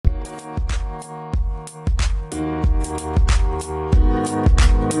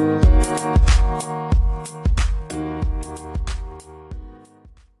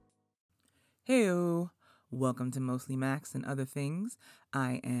Welcome to Mostly Max and Other Things.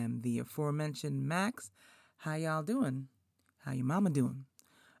 I am the aforementioned Max. How y'all doing? How your mama doing?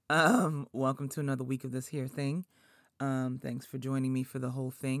 Welcome to another week of this here thing. Thanks for joining me for the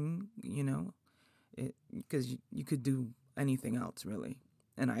whole thing, because you could do anything else, really.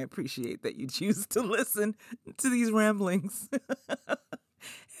 And I appreciate that you choose to listen to these ramblings.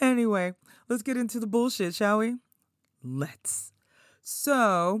 Anyway, let's get into the bullshit, shall we? Let's.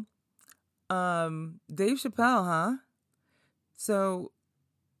 So, Dave Chappelle, huh? So,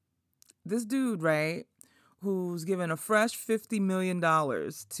 this dude, right, who's given a fresh $50 million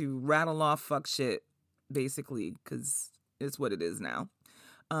to rattle off fuck shit, basically, because it's what it is now,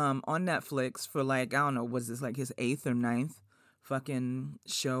 on Netflix for I don't know, was this his 8th or 9th fucking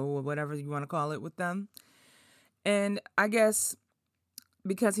show or whatever you want to call it with them? And I guess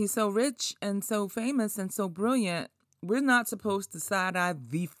because he's so rich and so famous and so brilliant, we're not supposed to side-eye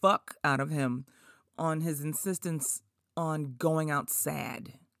the fuck out of him on his insistence on going out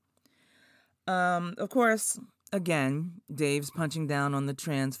sad. Of course, again, Dave's punching down on the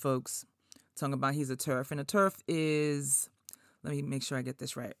trans folks, talking about he's a TERF. And a TERF is, let me make sure I get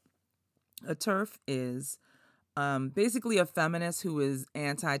this right. A TERF is basically a feminist who is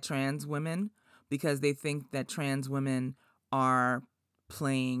anti-trans women because they think that trans women are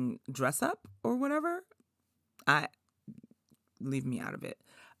playing dress up or whatever. Leave me out of it.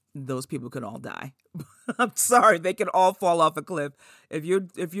 Those people could all die. I'm sorry, they could all fall off a cliff. If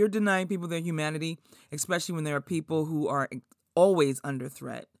you're denying people their humanity, especially when there are people who are always under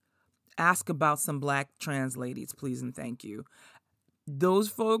threat, ask about some black trans ladies, please and thank you. Those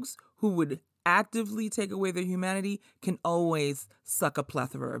folks who would actively take away their humanity can always suck a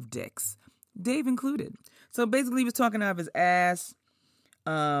plethora of dicks, Dave included. So basically, he was talking out of his ass,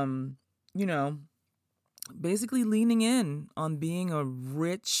 basically leaning in on being a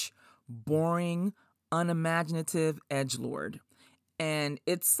rich, boring, unimaginative edgelord. And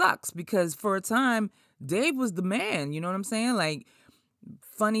it sucks because for a time, Dave was the man, you know what I'm saying?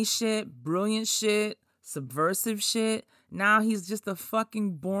 Funny shit, brilliant shit, subversive shit. Now he's just a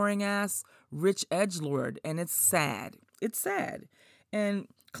fucking boring ass rich edgelord, and it's sad. It's sad. And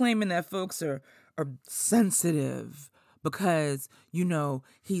claiming that folks are sensitive because,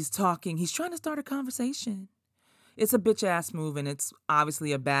 he's trying to start a conversation. It's a bitch ass move, and it's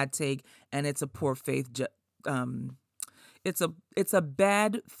obviously a bad take, and it's a poor faith. It's a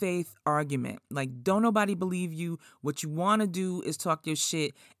bad faith argument. Don't nobody believe you. What you want to do is talk your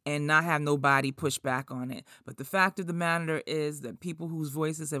shit and not have nobody push back on it. But the fact of the matter is that people whose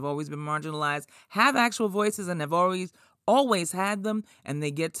voices have always been marginalized have actual voices and have always had them, and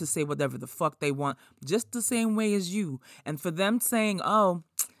they get to say whatever the fuck they want, just the same way as you. And for them saying, oh,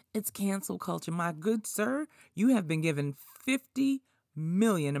 it's cancel culture, my good sir, you have been given 50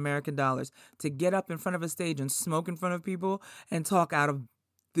 million American dollars to get up in front of a stage and smoke in front of people and talk out of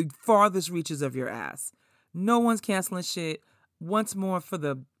the farthest reaches of your ass. No one's canceling shit. Once more, for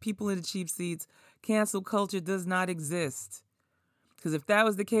the people in the cheap seats, cancel culture does not exist. Because if that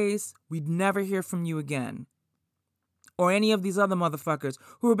was the case, we'd never hear from you again. Or any of these other motherfuckers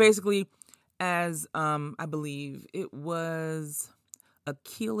who are basically, as I believe it was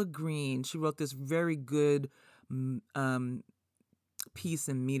Akila Green, she wrote this very good piece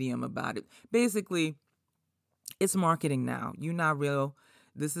in Medium about it. Basically, it's marketing now. You're not real.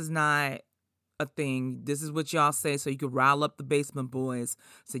 This is not a thing. This is what y'all say so you can rile up the basement boys,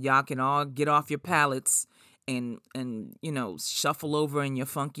 so y'all can all get off your pallets and shuffle over in your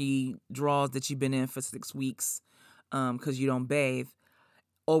funky drawers that you've been in for 6 weeks because you don't bathe,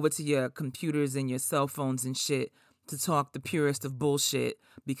 over to your computers and your cell phones and shit to talk the purest of bullshit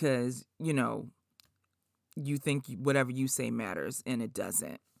because, you think whatever you say matters, and it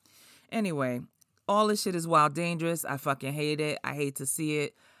doesn't. Anyway, all this shit is wild dangerous. I fucking hate it. I hate to see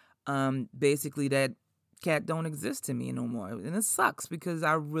it. Basically, that cat don't exist to me no more. And it sucks because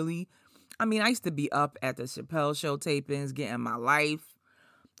I used to be up at the Chappelle Show tapings, getting my life.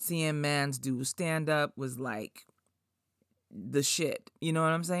 Seeing mans do stand-up was the shit. You know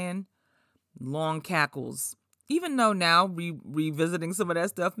what I'm saying? Long cackles. Even though now, revisiting some of that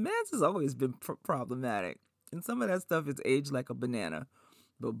stuff, Mans has always been problematic. And some of that stuff is aged like a banana.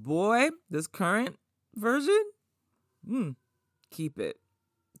 But boy, this current version, keep it.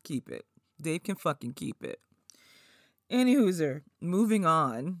 Keep it. Dave can fucking keep it. Anywhooser, moving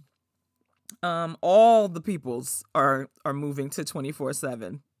on. All the peoples are moving to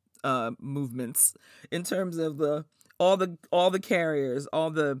 24/7 movements in terms of all the carriers,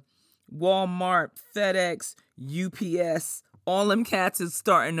 all the Walmart, FedEx, UPS, all them cats is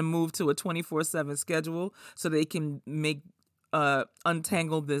starting to move to a 24/7 schedule so they can make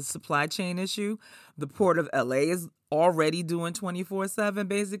untangle this supply chain issue. The port of LA is already doing 24/7.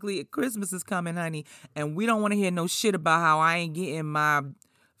 Basically, Christmas is coming, honey, and we don't want to hear no shit about how I ain't getting my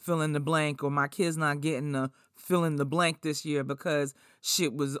fill in the blank or my kids not getting the fill in the blank this year because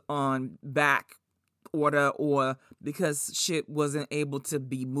shit was on back order or because shit wasn't able to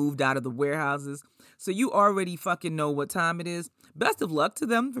be moved out of the warehouses. So you already fucking know what time it is. Best of luck to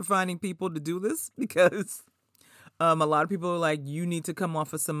them for finding people to do this because a lot of people are like, you need to come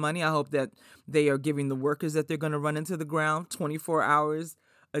off of some money. I hope that they are giving the workers that they're going to run into the ground 24 hours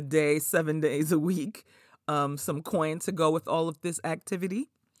a day, 7 days a week, some coin to go with all of this activity.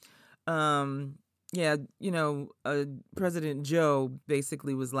 Yeah, President Joe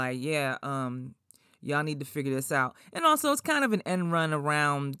basically was like, yeah, y'all need to figure this out. And also, it's kind of an end run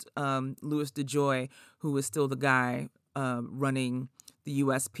around Louis DeJoy, who is still the guy running the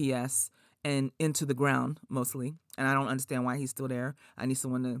USPS and Into the Ground, mostly. And I don't understand why he's still there. I need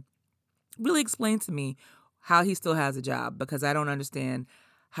someone to really explain to me how he still has a job, because I don't understand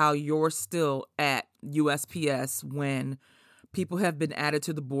how you're still at USPS when people have been added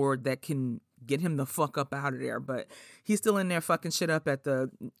to the board that can get him the fuck up out of there. But he's still in there fucking shit up at the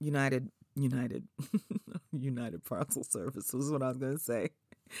United Parcel Service was what I was going to say.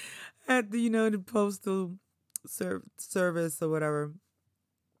 At the United Postal Service or whatever.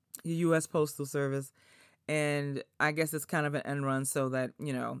 U.S. Postal Service. And I guess it's kind of an end run so that,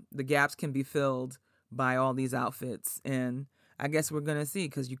 the gaps can be filled by all these outfits. And I guess we're going to see,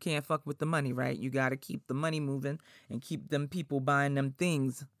 because you can't fuck with the money, right? You got to keep the money moving and keep them people buying them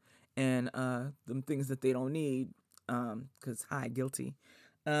things and them things that they don't need because guilty.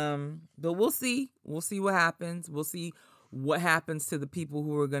 But we'll see. We'll see what happens. We'll see what happens to the people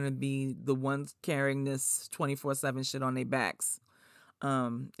who are going to be the ones carrying this 24/7 shit on their backs.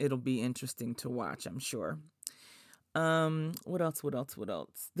 It'll be interesting to watch, I'm sure. What else?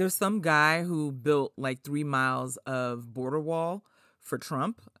 There's some guy who built like 3 miles of border wall for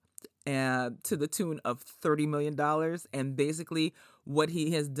Trump to the tune of $30 million. And basically what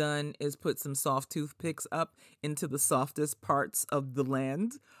he has done is put some soft toothpicks up into the softest parts of the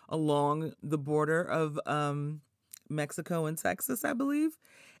land along the border of Mexico and Texas, I believe.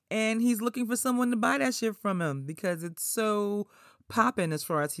 And he's looking for someone to buy that shit from him because it's so popping as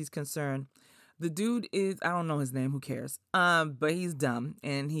far as he's concerned. The dude is, I don't know his name, who cares? But he's dumb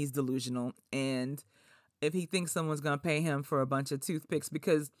and he's delusional. And if he thinks someone's gonna pay him for a bunch of toothpicks,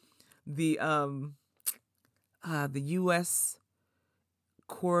 because the U.S.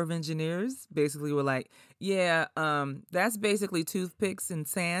 Corps of Engineers basically were like, yeah, that's basically toothpicks and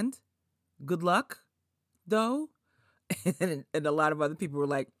sand. Good luck, though. And a lot of other people were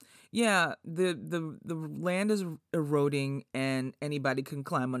like, yeah, the land is eroding and anybody can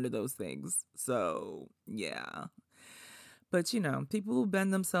climb under those things. So, yeah. But, people will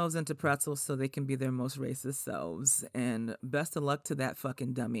bend themselves into pretzels so they can be their most racist selves. And best of luck to that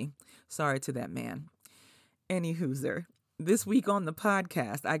fucking dummy. Sorry to that man. Any hooser. This week on the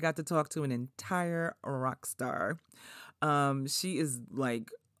podcast, I got to talk to an entire rock star. She is like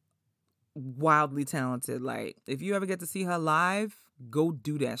wildly talented. Like, if you ever get to see her live, go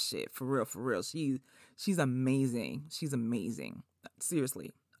do that shit. For real. She's amazing. She's amazing.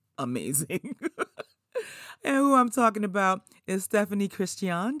 Seriously, amazing. And who I'm talking about is Stephanie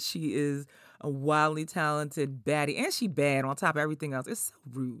Christian. She is a wildly talented baddie, and she bad on top of everything else. It's so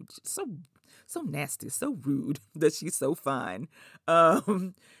rude, so nasty, so rude that she's so fine.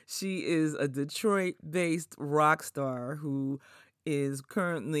 She is a Detroit-based rock star who is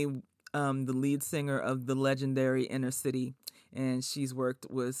currently the lead singer of the legendary Inner City, and she's worked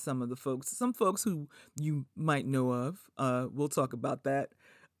with some folks who you might know of. We'll talk about that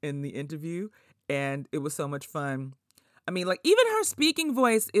in the interview. And it was so much fun. I mean, like, even her speaking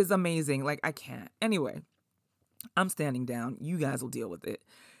voice is amazing. Like, I can't. Anyway, I'm standing down. You guys will deal with it.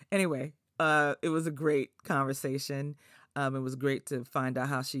 Anyway, it was a great conversation. It was great to find out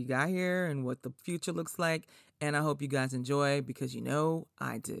how she got here and what the future looks like. And I hope you guys enjoy, because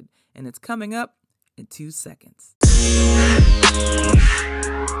I did. And it's coming up in 2 seconds.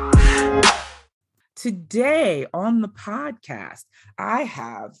 Today on the podcast, I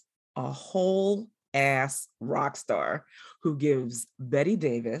have a whole ass rock star who gives Betty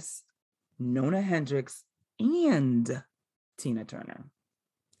Davis, Nona Hendryx, and Tina Turner.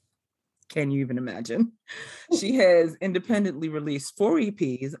 Can you even imagine? She has independently released 4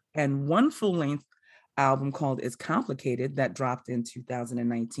 EPs and 1 full-length album called It's Complicated that dropped in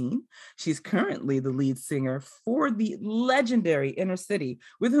 2019. She's currently the lead singer for the legendary Inner City,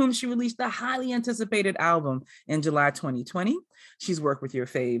 with whom she released the highly anticipated album in July 2020. She's worked with your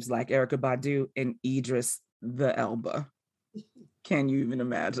faves like Erykah Badu and Idris the Elba. Can you even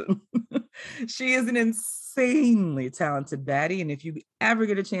imagine? She is an insanely talented baddie. And if you ever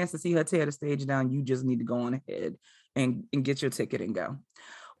get a chance to see her tear the stage down, you just need to go on ahead and get your ticket and go.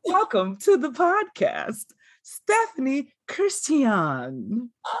 Welcome to the podcast, Stephanie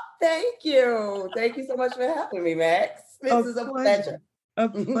Christian. Thank you. Thank you so much for having me, Max. This is a pleasure. A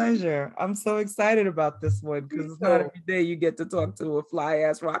pleasure. I'm so excited about this one because it's not every day you get to talk to a fly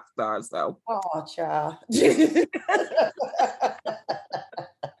ass rock star. So, oh, child.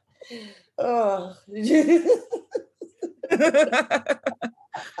 Oh.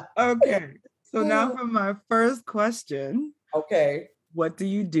 Okay. So now for my first question. Okay. What do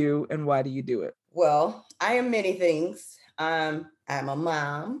you do and why do you do it? Well, I am many things. I'm a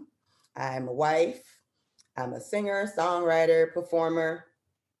mom. I'm a wife. I'm a singer, songwriter, performer.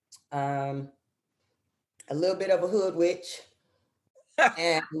 A little bit of a hood witch.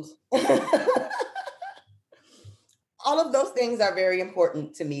 And all of those things are very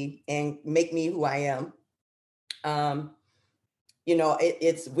important to me and make me who I am. You know,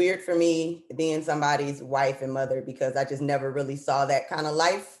 it's weird for me being somebody's wife and mother because I just never really saw that kind of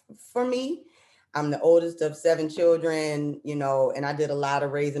life for me. I'm the oldest of 7 children, you know, and I did a lot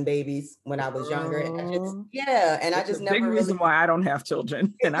of raising babies when I was younger. And I just never big reason why I don't have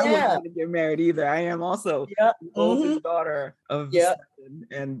children. And I wasn't going to get married either. I am also the oldest daughter of 7.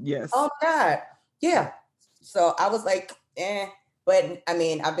 And yes. Oh God. Yeah. So I was like, but I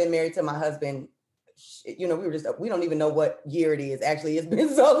mean, I've been married to my husband. You know, we don't even know what year it is. Actually, it's been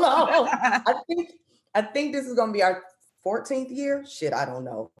so long. I think this is going to be our 14th year. Shit, I don't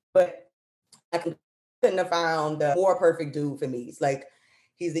know. But I couldn't have found a more perfect dude for me. It's like,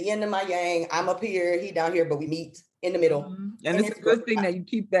 he's the yin and my yang. I'm up here, he down here, but we meet in the middle. Mm-hmm. And it's a good thing that you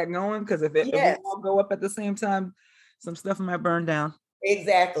keep that going because if we all go up at the same time, some stuff might burn down.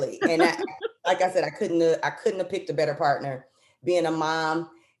 Exactly. And like I said, I couldn't have picked a better partner. Being a mom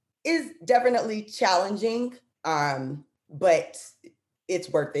is definitely challenging, but it's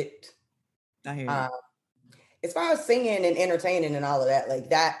worth it. I hear you. As far as singing and entertaining and all of that, like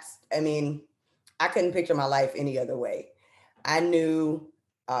that's, I mean, I couldn't picture my life any other way. I knew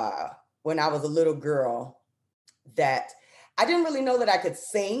when I was a little girl that I didn't really know that I could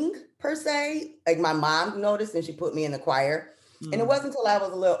sing per se. Like my mom noticed and she put me in the choir. And it wasn't until I was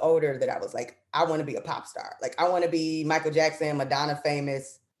a little older that I was like, I want to be a pop star. Like I want to be Michael Jackson, Madonna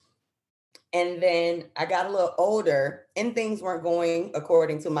famous. And then I got a little older and things weren't going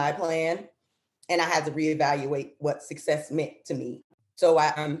according to my plan. And I had to reevaluate what success meant to me. So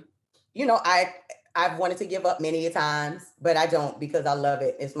I've wanted to give up many times, but I don't because I love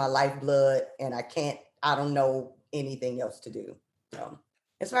it. It's my lifeblood and I don't know anything else to do. So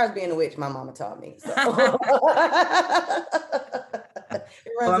as far as being a witch, my mama taught me. So.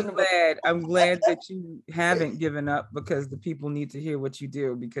 Well, I'm glad that you haven't given up because the people need to hear what you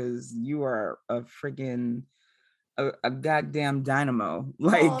do because you are a freaking a goddamn dynamo.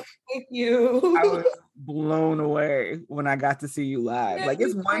 Like, thank you. I was blown away when I got to see you live. Yeah, like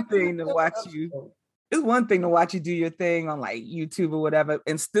it's one thing to watch you. It's one thing to watch you do your thing on like YouTube or whatever,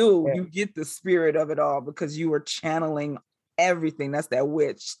 and still you get the spirit of it all because you were channeling everything. That's that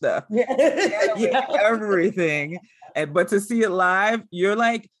witch stuff. Everything. But to see it live, you're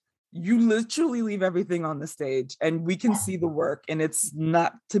like, you literally leave everything on the stage and we can see the work and it's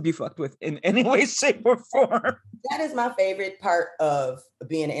not to be fucked with in any way, shape, or form. That is my favorite part of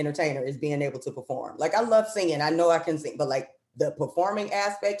being an entertainer is being able to perform. Like I love singing. I know I can sing, but like the performing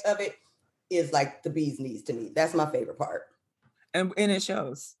aspect of it is like the bee's knees to me. That's my favorite part. And it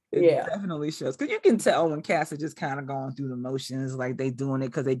shows. It definitely shows. Because you can tell when cats are just kind of going through the motions, like they doing it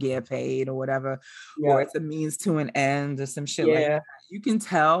because they get paid or whatever, or it's a means to an end or some shit like that. You can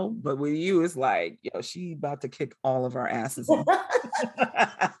tell, but with you, it's like, yo, she about to kick all of our asses.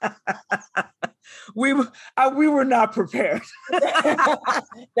 We were not prepared.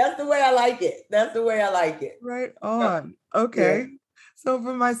 That's the way I like it. Right on. Okay. Yeah. So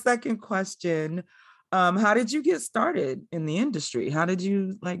for my second question, how did you get started in the industry? How did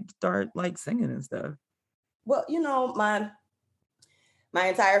you start singing and stuff? Well, you know, my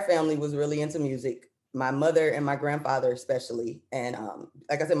entire family was really into music. My mother and my grandfather especially. And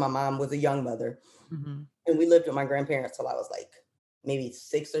like I said, my mom was a young mother. Mm-hmm. And we lived with my grandparents till I was like maybe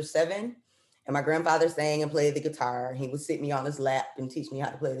 6 or 7. And my grandfather sang and played the guitar. He would sit me on his lap and teach me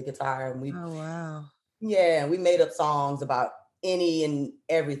how to play the guitar. And oh, wow. Yeah, we made up songs about any and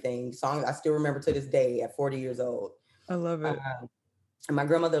everything. Songs I still remember to this day at 40 years old. I love it. And my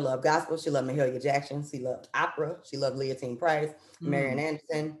grandmother loved gospel. She loved Mahalia Jackson. She loved opera. She loved Leontine Price, Marian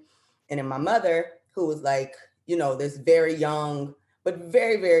Anderson. And then my mother, who was like, you know, this very young, but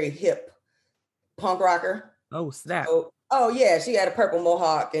very, very hip punk rocker. Oh, snap. So Oh yeah, she had a purple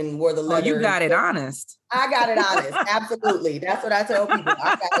mohawk and wore the Oh, you leather. got it honest. I got it honest. Absolutely. That's what I tell people.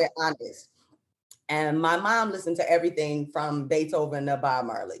 I got it honest. And my mom listened to everything from Beethoven to Bob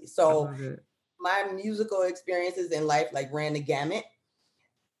Marley. I So love it. my musical experiences in life like ran the gamut.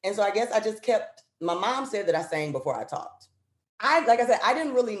 And so I guess I just kept, my mom said that I sang before I talked. Like I said, I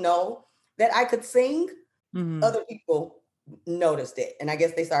didn't really know that I could sing. Mhm. Other people noticed it. And I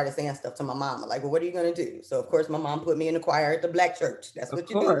guess they started saying stuff to my mama, like, well, what are you going to do? So of course my mom put me in the choir at the black church. That's Of what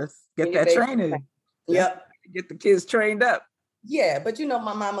you do. course. Get when your that baby- training. Yep. Get the kids trained up. Yeah, but you know,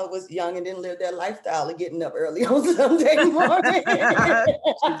 my mama was young and didn't live that lifestyle of getting up early on Sunday morning.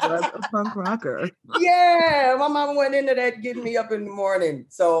 She was a punk rocker. Yeah, my mama went into that getting me up in the morning.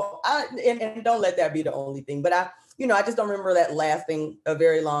 So and don't let that be the only thing. But I just don't remember that lasting a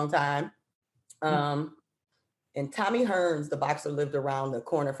very long time. And Tommy Hearns, the boxer, lived around the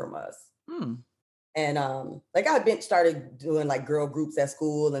corner from us. And like I had started doing like girl groups at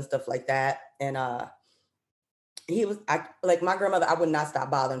school and stuff like that. And like my grandmother, I would not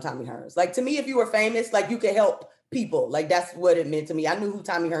stop bothering Tommy Hearns. Like to me, if you were famous, like you could help people. Like that's what it meant to me. I knew who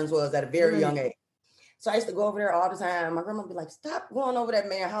Tommy Hearns was at a very young age. So I used to go over there all the time. My grandma would be like, stop going over that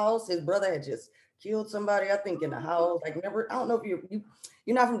man's house. His brother had just killed somebody, I think, in the house. Like, remember, I don't know if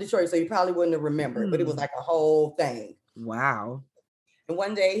you're not from Detroit, so you probably wouldn't have remembered, but it was like a whole thing. Wow. And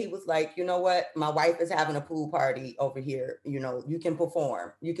one day he was like, you know what? My wife is having a pool party over here. You know, you can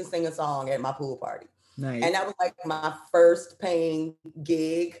perform. You can sing a song at my pool party. Nice. And that was like my first paying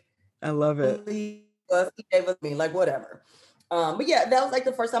gig. I love it. He gave us like whatever. But yeah, that was like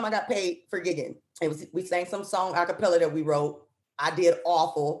the first time I got paid for gigging. We sang some song a cappella that we wrote. I did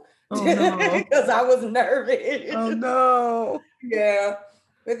awful because I was nervous. Oh no. Yeah.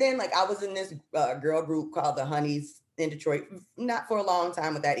 But then like I was in this girl group called the Honeys in Detroit. Not for a long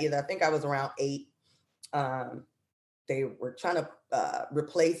time with that either. I think I was around 8. They were trying to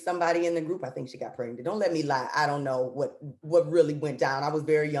replace somebody in the group. I think she got pregnant. Don't let me lie. I don't know what really went down. I was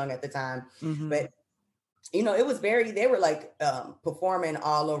very young at the time. But you know, it was they were like performing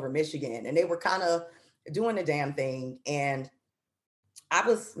all over Michigan and they were kind of doing the damn thing. And I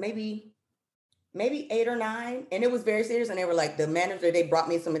was maybe 8 or 9 and it was very serious. And they were like, they brought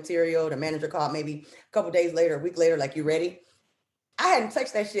me some material. The manager called maybe a couple days later, a week later, like, you ready? I hadn't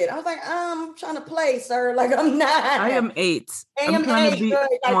touched that shit. I was like, I'm trying to play, sir. Like, I'm not. I am 8. I am 8.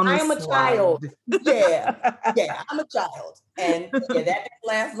 Like, I am a child. Yeah. Yeah, I'm a child. And yeah, that didn't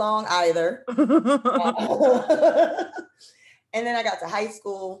last long either. And then I got to high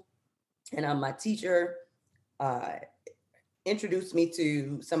school and my teacher introduced me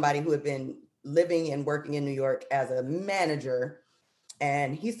to somebody who had been living and working in New York as a manager.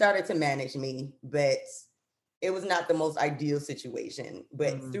 And he started to manage me, but it was not the most ideal situation.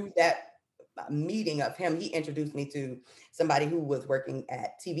 But through that meeting of him, he introduced me to somebody who was working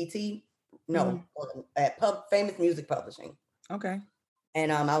at TVT. At Famous Music Publishing. Okay.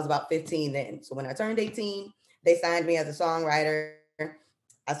 And I was about 15 then. So when I turned 18, they signed me as a songwriter.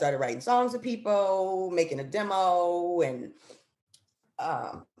 I started writing songs with people, making a demo, and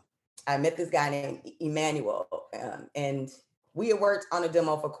I met this guy named Emmanuel, and we had worked on a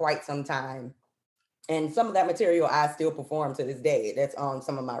demo for quite some time. And some of that material I still perform to this day. That's on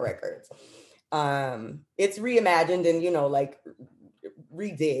some of my records. It's reimagined and, you know, like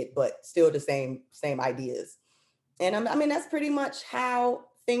redid, but still the same ideas. And I mean, that's pretty much how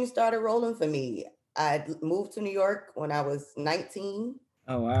things started rolling for me. I moved to New York when I was 19.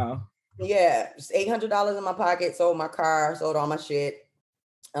 Oh, wow. Yeah, just $800 in my pocket, sold my car, sold all my shit.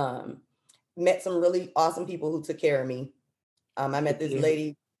 Met some really awesome people who took care of me. I met this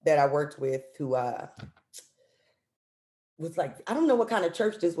lady that I worked with who was like, I don't know what kind of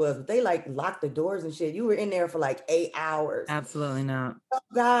church this was, but they like locked the doors and shit. You were in there for like 8 hours. Absolutely not. Oh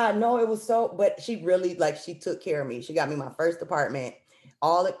God, no, it was so, but she really she took care of me. She got me my first apartment,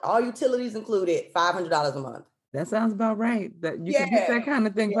 all utilities included, $500 a month. That sounds about right. That you can get that kind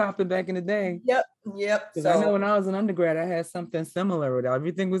of thing popping back in the day. Yep. Because I know when I was an undergrad, I had something similar with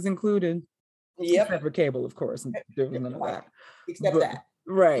everything was included. Yep. Except for cable, of course. None of that. Except that.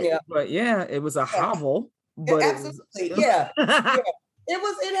 Right. Yep. But yeah, it was a hovel. But absolutely. Yeah.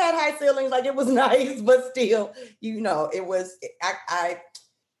 It had high ceilings, like it was nice, but still, you know, it was, I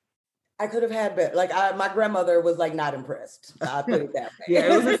could have had better. Like my grandmother was like not impressed. I put it that way.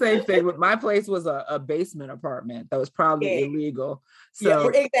 Yeah, it was the same thing. My place was a basement apartment that was probably illegal.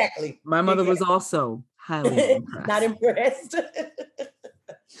 So yeah, exactly. My mother was also highly impressed. Not impressed.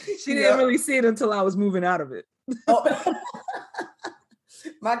 She didn't really see it until I was moving out of it.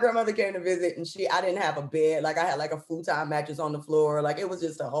 My grandmother came to visit and I didn't have a bed. Like I had like a futon mattress on the floor. Like it was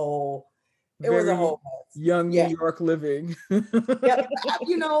just a whole It was a Very whole mess. young New Yeah. York living. Yeah.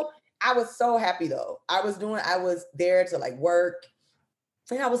 I was so happy though. I was there to like work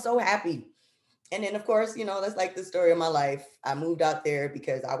and I was so happy. And then of course, that's like the story of my life. I moved out there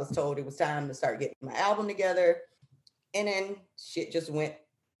because I was told it was time to start getting my album together. And then shit just went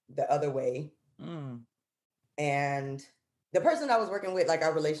the other way. And the person I was working with, like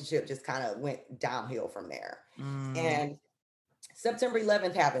our relationship just kind of went downhill from there. And September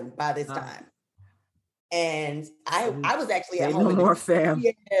 11th happened by this time. And I was actually at home. No more fam.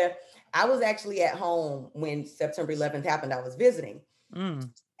 Yeah, I was actually at home when September 11th happened. I was visiting.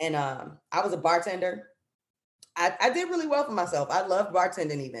 And I was a bartender. I did really well for myself. I loved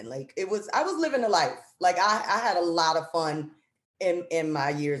bartending even. Like I was living a life. Like I had a lot of fun in my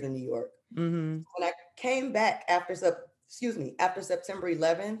years in New York. When I came back after September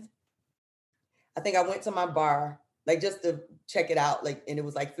 11th, I think I went to my bar, like just to check it out. Like, and it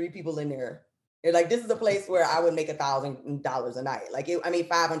was like 3 people in there. They're like, this is a place where I would make $1,000 a night. Like,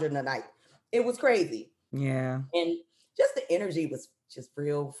 $500 a night. It was crazy. Yeah. And just the energy was just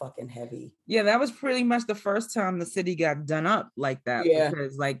real fucking heavy. Yeah, that was pretty much the first time the city got done up like that. Yeah.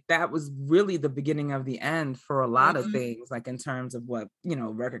 Because like that was really the beginning of the end for a lot of things, like in terms of what,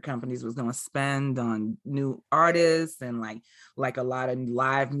 record companies was going to spend on new artists, and like a lot of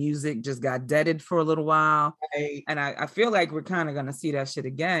live music just got deaded for a little while. Right. And I feel like we're kind of going to see that shit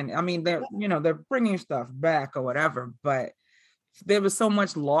again. I mean, they're bringing stuff back or whatever, but there was so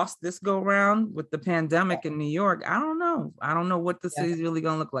much lost this go round with the pandemic in New York. I don't know what the city's really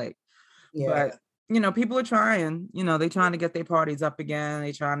gonna look like. But people are trying, they trying to get their parties up again.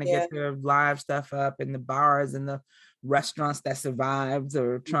 They trying to get their live stuff up, and the bars and the restaurants that survived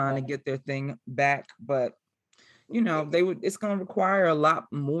are trying to get their thing back. But it's gonna require a lot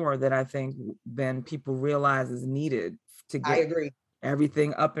more that I think than people realize is needed to get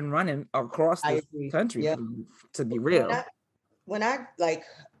everything up and running across the country, to be real. When I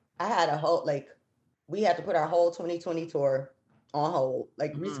had a whole, we had to put our whole 2020 tour on hold,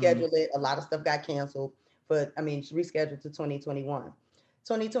 reschedule it. A lot of stuff got canceled, but rescheduled to 2021.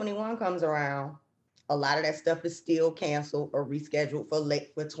 2021 comes around. A lot of that stuff is still canceled or rescheduled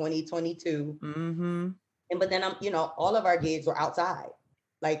for 2022. But then all of our gigs were outside.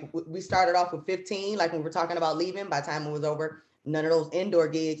 Like we started off with 15, like when we were talking about leaving, by the time it was over, none of those indoor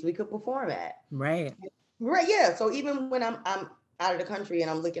gigs we could perform at. Right. Yeah. So even when I'm out of the country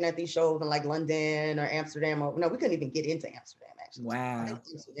and I'm looking at these shows in like London or Amsterdam, we couldn't even get into Amsterdam actually. Wow. I think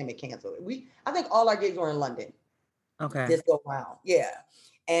Amsterdam had canceled. I think all our gigs were in London. Okay. This go round. Yeah.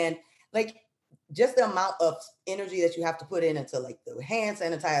 And just the amount of energy that you have to put into the hand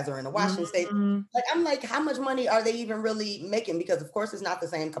sanitizer and the washing station. I'm like, how much money are they even really making? Because of course it's not the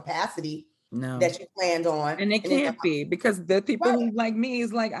same capacity that you planned on. And it can't be, because the people who like me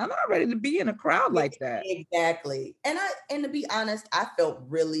is like, I'm not ready to be in a crowd like that. Exactly. And to be honest, I felt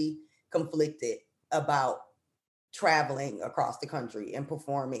really conflicted about traveling across the country and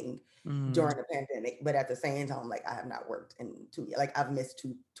performing during the pandemic. But at the same time, I have not worked in 2 years. I've missed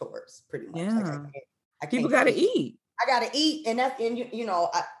 2 tours pretty much. Yeah. People got to eat. I got to eat. And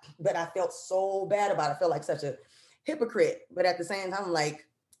but I felt so bad about it. I felt like such a hypocrite. But at the same time,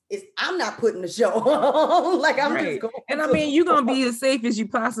 I'm not putting the show on. I'm just going. And you're going to be as safe as you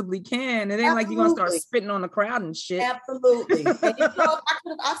possibly can. It ain't like you're going to start spitting on the crowd and shit. Absolutely.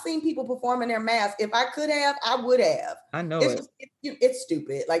 And I've seen people perform in their masks. If I could have, I would have. I know it's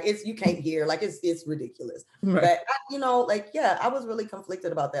stupid. You can't hear. It's ridiculous. Right. But I was really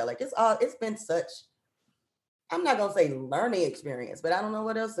conflicted about that. It's been such, I'm not gonna say learning experience, but I don't know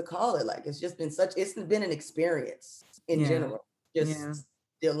what else to call it. It's been an experience in general.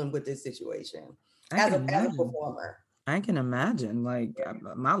 Dealing with this situation as a performer. I can imagine, my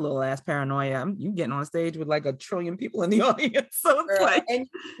little ass paranoia. You getting on stage with 1 trillion people in the audience, so it's and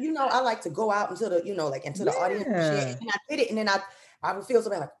I like to go out into the into the audience and shit. And I did it, and then I would feel so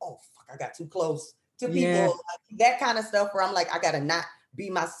bad, oh fuck, I got too close to people, that kind of stuff where I'm I gotta not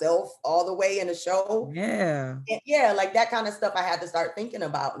be myself all the way in the show. Yeah, and that kind of stuff I had to start thinking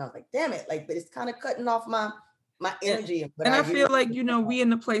about, and I was like, damn it, but it's kind of cutting off my energy. And I feel we in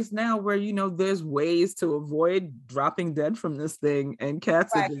the place now where there's ways to avoid dropping dead from this thing, and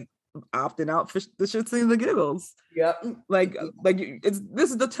cats are just opting out for the shits and the giggles. Yep. This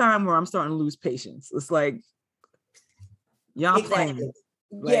is the time where I'm starting to lose patience. It's y'all playing.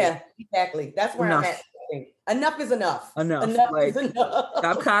 Yeah, exactly. That's where I'm at. Enough is enough. Enough is enough.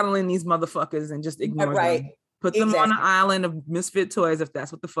 Stop coddling these motherfuckers and just ignore them. Put them on an island of misfit toys if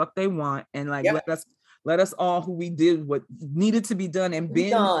that's what the fuck they want, and let us Let us all who we did what needed to be done and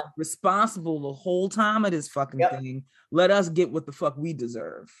been responsible the whole time of this fucking thing. Let us get what the fuck we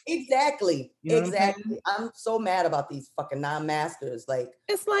deserve. Exactly. You know exactly. I'm so mad about these fucking non-maskers. Like,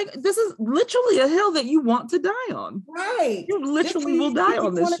 it's like, this is literally a hill that you want to die on. Right. You literally will die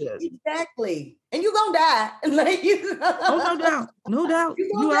on this shit. Exactly. And you're gonna die. Like, oh, no doubt. No doubt.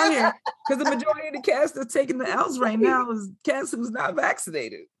 You out here. Because the majority of the cast that's taking the L's right now is cast who's not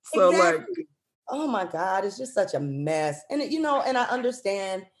vaccinated. So like, oh my God, it's just such a mess. And you know, and I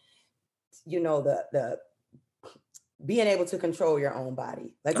understand, you know, the being able to control your own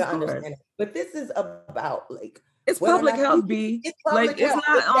body. Like, I understand it. But this is about like, it's public health, B. It's public health. It's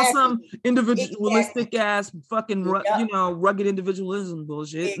not on some individualistic ass fucking you know, rugged individualism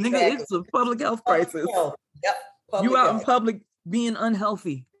bullshit. Nigga, it's a public health crisis. You out in public being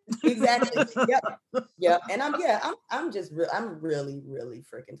unhealthy. Exactly. Yep. And I'm really, really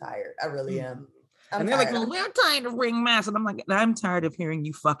freaking tired. I really am. And they're like, well, we're tired of wearing masks. And I'm like, I'm tired of hearing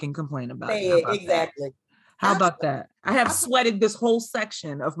you fucking complain about it. Exactly. How about that? I have sweated this whole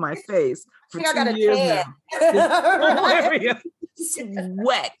section of my face for 2 years now.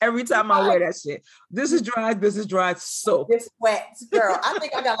 Sweat every time I wear that shit. This is dry, soap. This sweat, girl. I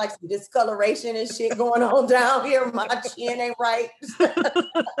think I got like some discoloration and shit going on down here. My chin ain't right.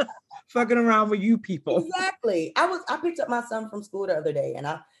 Fucking around with you people. Exactly. I picked up my son from school the other day, and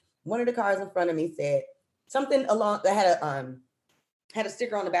one of the cars in front of me said something along that had a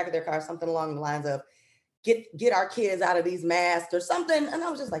sticker on the back of their car, something along the lines of, Get our kids out of these masks or something. And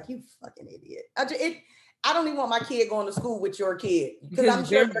I was just like, you fucking idiot. I don't even want my kid going to school with your kid. Because I'm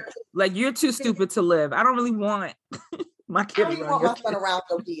sure like, you're too stupid to live. I don't really want my kid around your kids. I don't even want my son around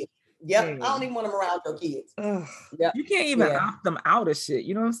your kids. Yep. I don't even want them around your kids. Yep. You can't even opt them out of shit.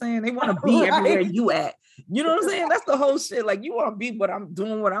 You know what I'm saying? They want to be everywhere you at. You know what I'm saying? That's the whole shit. Like, you want to be what I'm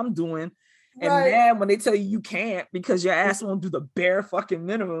doing. And then when they tell you can't because your ass won't do the bare fucking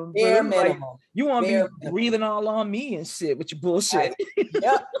minimum, like, you want to be breathing all on me and shit with your bullshit.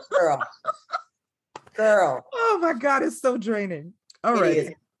 Yep, girl. Oh my God, it's so draining. All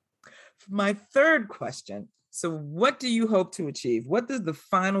right. My third question. So what do you hope to achieve? What does the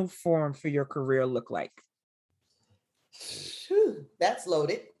final form for your career look like? That's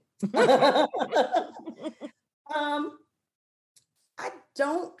loaded. I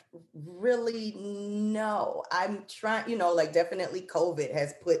don't really know. I'm trying, you know, like, definitely COVID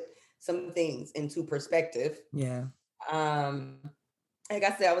has put some things into perspective. Yeah. Like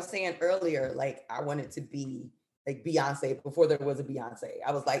I said, I was saying earlier, like, I wanted to be like Beyonce before there was a Beyonce.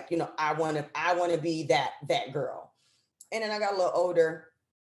 I was like, you know, I want to be that girl. And then I got a little older,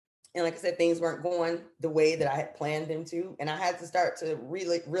 and like I said, things weren't going the way that I had planned them to. And I had to start to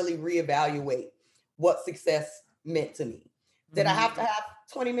really, really reevaluate what success meant to me. Did I have to have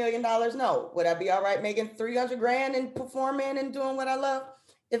 $20 million? No. Would I be all right making $300,000 and performing and doing what I love?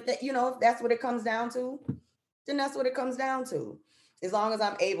 If that's what it comes down to, then that's what it comes down to. As long as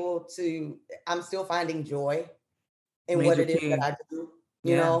I'm still finding joy in what it is that I do,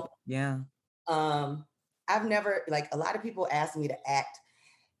 you know? Yeah. I've never, like, a lot of people ask me to act.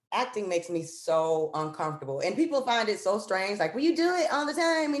 Acting makes me so uncomfortable. And people find it so strange. Like, well, you do it all the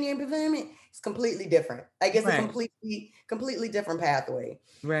time and you're performing. It's completely different. Like, it's a completely different pathway.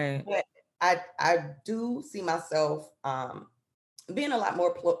 Right. But I do see myself being a lot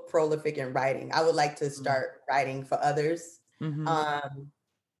more prolific in writing. I would like to start writing for others.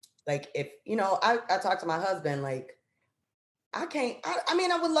 Like, if, you know, I talk to my husband, like, I can't, I mean,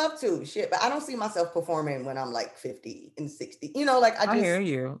 I would love to, but I don't see myself performing when I'm like 50 and 60. You know, like, I hear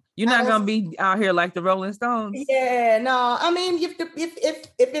you. You're not going to be out here like the Rolling Stones. Yeah, no. I mean, if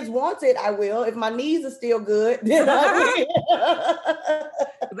it's wanted, I will. If my knees are still good, then I will.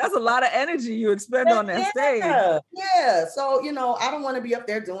 That's a lot of energy you expend on that stage. Yeah. So, you know, I don't want to be up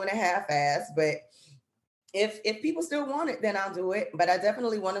there doing a half-ass, but if people still want it, then I'll do it. But I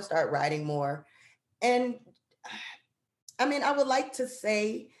definitely want to start writing more. And I mean, I would like to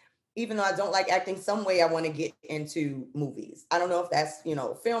say, even though I don't like acting, some way I want to get into movies. I don't know if that's, you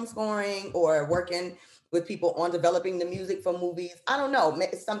know, film scoring or working with people on developing the music for movies. I don't know.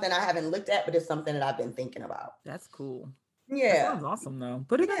 It's something I haven't looked at, but it's something that I've been thinking about. That's cool. Yeah. That sounds awesome, though.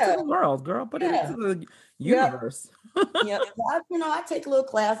 Put it into the world, girl. Put it into the universe. Yeah. I take little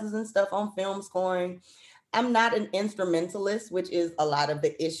classes and stuff on film scoring. I'm not an instrumentalist, which is a lot of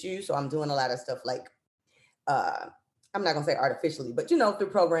the issue. So I'm doing a lot of stuff like, I'm not going to say artificially, but, you know, through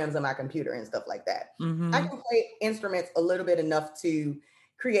programs on my computer and stuff like that. I can play instruments a little bit enough to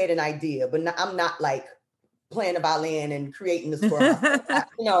create an idea, but I'm not like playing a violin and creating the score.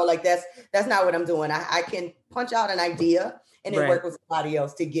 You know, like that's not what I'm doing. I can punch out an idea and then work with somebody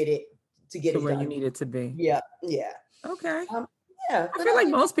else to get it to get To it where you done. need it to be. Yeah, yeah. Okay. Yeah, I but feel like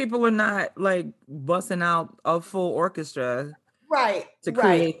most people are not like busting out a full orchestra right, to right,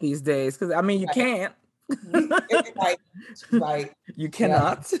 create these days. Cause I mean, you right. can't. Right, right. You Yeah,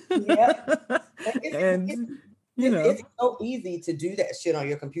 cannot. yeah. But And, you know, it's so easy to do that shit on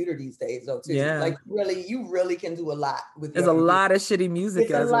your computer these days, though, too. yeah. Like, you really can do a lot with There's your a computer. lot of shitty music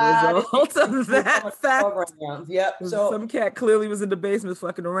It's a as a lot of result shit of that fact. programs. Yep. 'Cause So some cat clearly was in the basement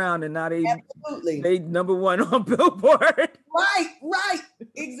fucking around and now absolutely. they number one on Billboard. Right.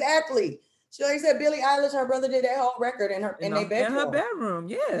 Exactly. So like I said, Billie Eilish, her brother did that whole record in their bedroom. In her bedroom,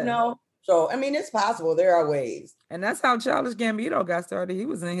 yeah. You know? So I mean, it's possible. There are ways. And that's how Childish Gambino got started. He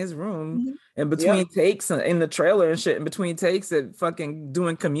was in his room in Yep. between takes in the trailer and shit, in between takes at fucking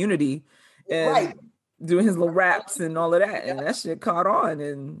doing Community and Right. doing his little raps and all of that. Yep. And that shit caught on.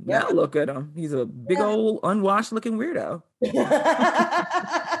 And Yep. now look at him. He's a big old unwashed looking weirdo.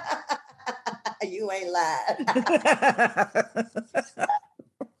 You ain't lying.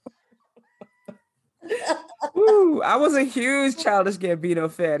 Ooh, I was a huge Childish Gambino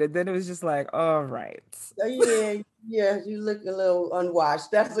fan, and then it was just like, all right. Yeah, you look a little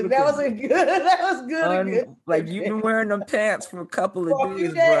unwashed. That was good. Like you've been wearing them pants for a couple of for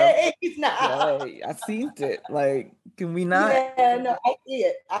days, days bro. now. Like, I seen it. Like, can we not? Yeah, no, I see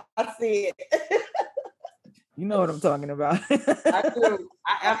it. I see it. You know what I'm talking about. I do.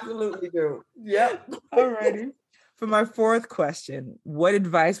 I absolutely do. Yep. Alrighty. For my fourth question, what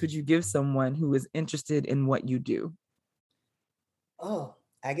advice would you give someone who is interested in what you do? Oh,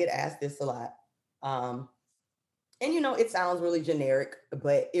 I get asked this a lot. And it sounds really generic,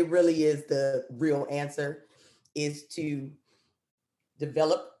 but it really is the real answer, is to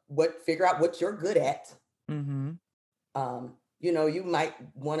figure out what you're good at. Mm-hmm. You might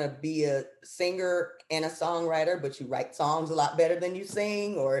want to be a singer and a songwriter, but you write songs a lot better than you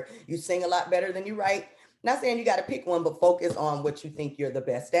sing, or you sing a lot better than you write. Not saying you got to pick one, but focus on what you think you're the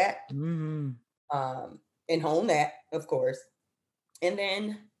best at. Mm-hmm. And hone that, of course. And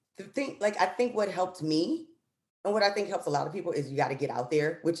then I think what helped me and what I think helps a lot of people is you got to get out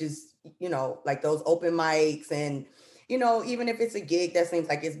there, which is, like those open mics and, even if it's a gig that seems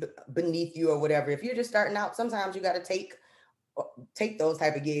like it's beneath you or whatever, if you're just starting out, sometimes you got to take those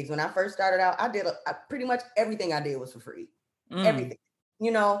type of gigs. When I first started out, I did pretty much everything I did was for free, everything,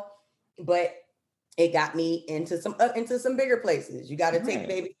 but it got me into some bigger places. You got to take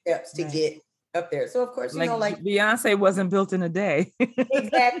baby steps to get up there. So of course, like Beyonce wasn't built in a day.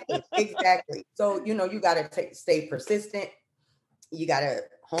 Exactly. So, you got to stay persistent. You got to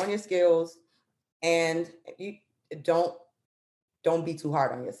hone your skills, and you don't be too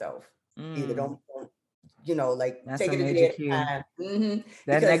hard on yourself. Either don't That's take it a day at a time. Mm-hmm.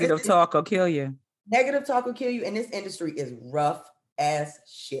 That negative talk will kill you. Negative talk will kill you. And this industry is rough as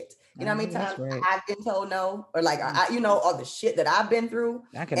shit. You know how many times I've been told no, or like, all the shit that I've been through.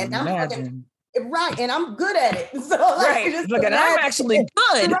 I can imagine. Right, and I'm good at it. So look, and I'm actually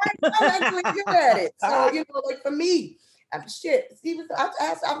good. Right, I'm actually good at it. So like for me, shit. Since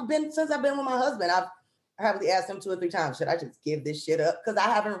I've been with my husband, I've probably asked him 2 or 3 times, should I just give this shit up? Because I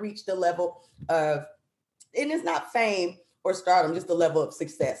haven't reached the level of, and it's not fame or stardom, just the level of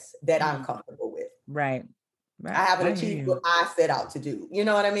success that I'm comfortable with. Right. I haven't achieved what I set out to do. You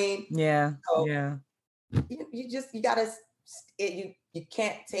know what I mean? Yeah. So yeah. You gotta. You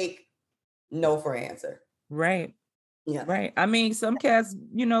can't take no for an answer. Right. Yeah. Right. I mean, some cats,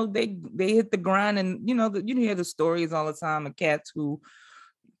 they hit the grind, and you hear the stories all the time of cats who,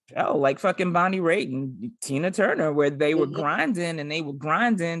 like fucking Bonnie Raitt and Tina Turner, where they were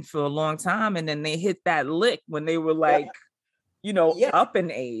grinding for a long time, and then they hit that lick when they were like, up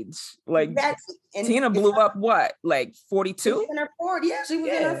in age. Like exactly. Tina blew up what, like 42? In her 40s. Yeah, she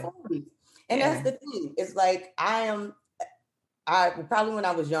was in her 40s. And that's the thing. It's like I probably when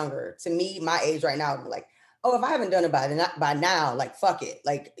I was younger, to me, my age right now, like, oh, if I haven't done it by now, like fuck it.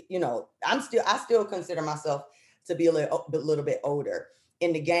 Like, I still consider myself to be a little bit older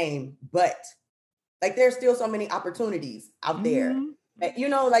in the game, but like there's still so many opportunities out there.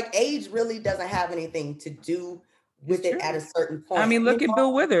 Like age really doesn't have anything to do with it at a certain point. I mean, look at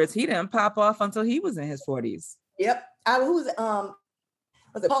Bill Withers. He didn't pop off until he was in his 40s. Yep.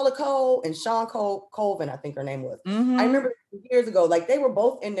 Was it Paula Cole and Sean Colvin, I think her name was. Mm-hmm. I remember years ago, like they were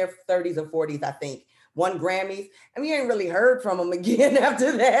both in their 30s or 40s, I think, won Grammys. And we ain't really heard from them again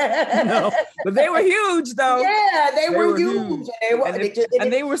after that. No, but they were huge though. Yeah, they were huge.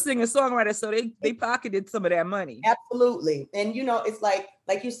 And they were singer-songwriters, so they pocketed some of that money. Absolutely. And it's like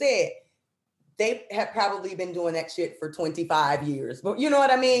you said, they have probably been doing that shit for 25 years. But you know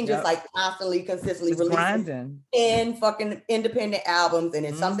what I mean? Just like constantly, consistently just releasing grinding 10 fucking independent albums, and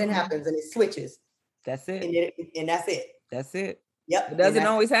then something happens and it switches. That's it. And that's it. That's it. Yep. It doesn't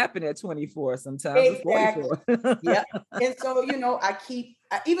always happen at 24. Sometimes Exactly. it's 44. Yep. And so, you know,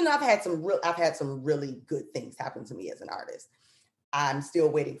 even though I've had some really good things happen to me as an artist, I'm still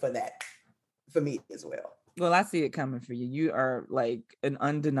waiting for that for me as well. Well, I see it coming for you. You are like an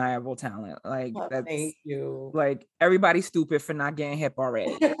undeniable talent. Like Thank you. Like everybody's stupid for not getting hip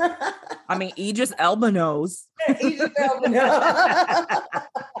already. I mean, Idris Elba knows. Idris Elba knows.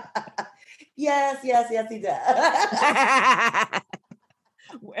 Yes, he does.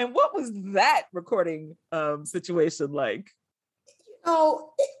 And what was that recording situation like? You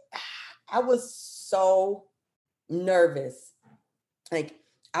know, I was so nervous. Like,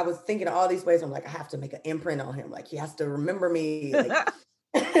 I was thinking of all these ways. I'm like, I have to make an imprint on him. Like, he has to remember me. Like,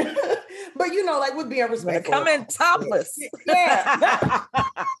 but you know, like, with being respectful. Come in topless. Yeah.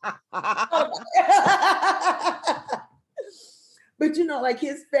 But you know, like,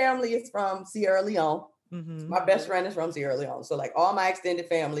 his family is from Sierra Leone. Mm-hmm. My best friend is from Sierra Leone. So like all my extended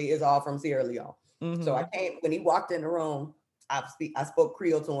family is all from Sierra Leone. Mm-hmm. So when he walked in the room, I spoke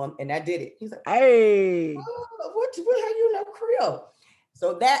Creole to him, and that did it. He's like, hey, what how you know Creole?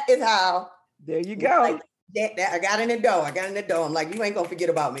 So that is how. There you go. Like, that I got in the dough. I'm like, you ain't gonna forget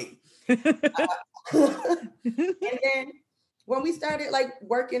about me. And then when we started like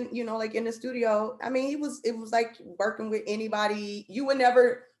working, you know, like in the studio, I mean, it was like working with anybody. You would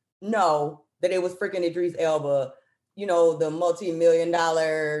never know that it was freaking Idris Elba, you know, the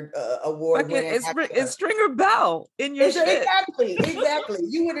multi-million-dollar award winning. It's Stringer Bell in your shit. Exactly.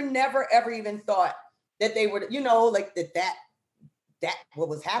 You would have never ever even thought that they would, you know, like that what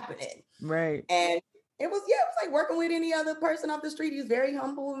was happening. Right. And it was like working with any other person off the street. He was very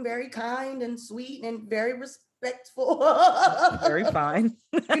humble and very kind and sweet and very respectful. Very fine.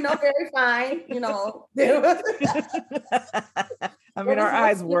 You know, very fine, you know. I mean, our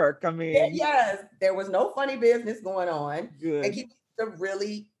eyes work. I mean, yes, there was no funny business going on. Good. And he was a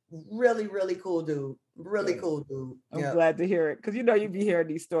really, really, really cool dude. Really cool dude. I'm glad to hear it. Because you know, you'd be hearing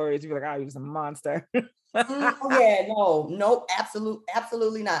these stories, you'd be like, oh, he was a monster. No,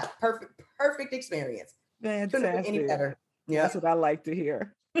 absolutely not. Perfect experience. Fantastic. Couldn't have been any better. Yeah. That's what I like to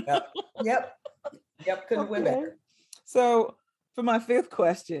hear. Yep. Couldn't have been better. So for my fifth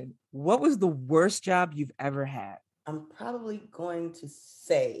question, what was the worst job you've ever had? I'm probably going to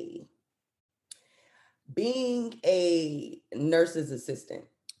say being a nurse's assistant.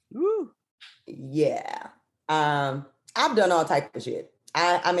 Ooh. Yeah. I've done all types of shit.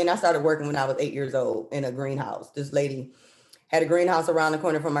 I mean, I started working when I was 8 years old in a greenhouse. This lady had a greenhouse around the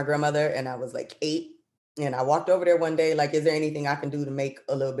corner from my grandmother, and I was like 8. And I walked over there one day, like, is there anything I can do to make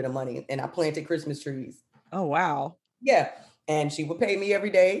a little bit of money? And I planted Christmas trees. Oh, wow. Yeah. And she would pay me every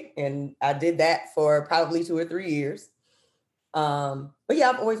day. And I did that for probably 2 or 3 years. But yeah,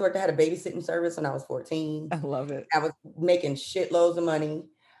 I've always worked. I had a babysitting service when I was 14. I love it. I was making shitloads of money.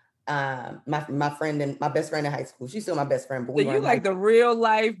 My friend and my best friend in high school, she's still my best friend. But we were like the real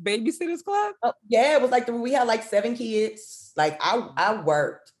life babysitters club? Oh, yeah, it was like we had like 7 kids. Like I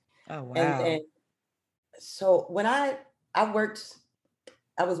worked. Oh, wow. And so when I worked,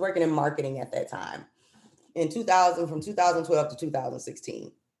 I was working in marketing at that time in 2000, from 2012 to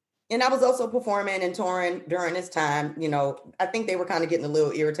 2016. And I was also performing and touring during this time. You know, I think they were kind of getting a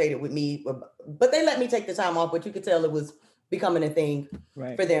little irritated with me, but they let me take the time off, but you could tell it was becoming a thing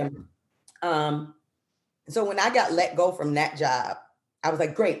for them. So when I got let go from that job, I was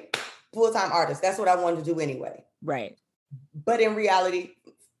like, great, full-time artist. That's what I wanted to do anyway. Right. But in reality,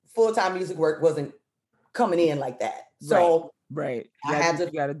 full-time music work wasn't coming in like that. So I had to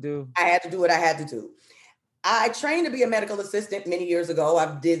do what I had to do. I trained to be a medical assistant many years ago.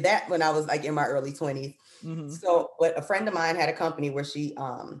 I did that when I was like in my early 20s. Mm-hmm. So, but a friend of mine had a company where she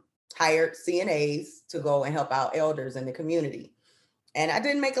hired CNAs to go and help out elders in the community. And I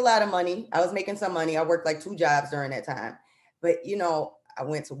didn't make a lot of money. I was making some money. I worked like 2 jobs during that time. But you know, I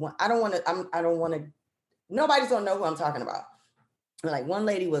went to one. I don't want to. Nobody's gonna know who I'm talking about. Like one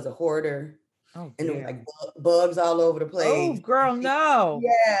lady was a hoarder. Oh, and there was like bugs all over the place. Oh, girl, no.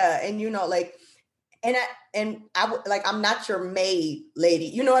 Yeah, and you know, like. And I like, I'm not your maid lady.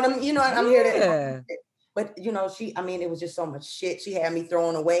 You know what I'm here to, but you know, it was just so much shit. She had me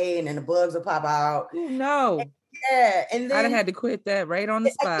throwing away and then the bugs would pop out. Oh, no. And then I had to quit that right on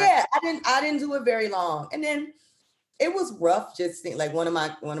the spot. Yeah, I didn't do it very long. And then it was rough just think like one of my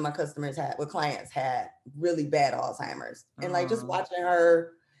clients had really bad Alzheimer's. And like just watching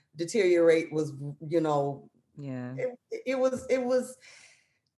her deteriorate was, you know, yeah. It was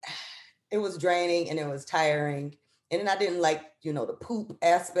It was draining and it was tiring. And then I didn't like, the poop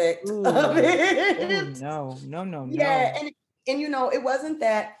aspect Ooh. of Oh it. no. Yeah, and it wasn't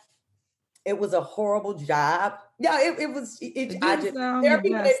that it was a horrible job. Yeah, it was. It I didn't just sound there the are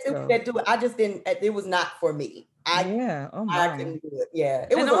people best though. that do it. I just didn't. It was not for me. Yeah. Oh I my. couldn't do it. Yeah,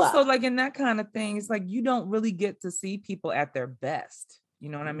 it And was a also lot. like in that kind of thing, it's like you don't really get to see people at their best. You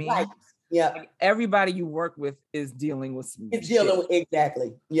know what I mean? Right. Yep. Like everybody you work with is dealing with some It's shit. dealing with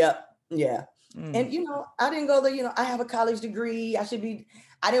exactly. Yep. Yeah. Mm. And I didn't go there. I have a college degree. I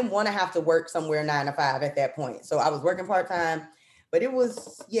didn't want to have to work somewhere 9 to 5 at that point. So I was working part-time, but it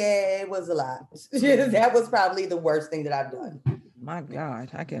was a lot. That was probably the worst thing that I've done. My God,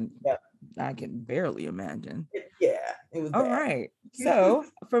 I can barely imagine. Yeah, it was all bad. Right. So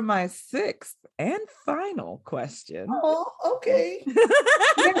for my 6th and final question. Oh, okay.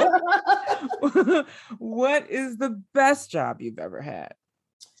 What is the best job you've ever had?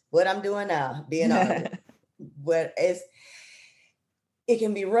 What I'm doing now, being honest. But it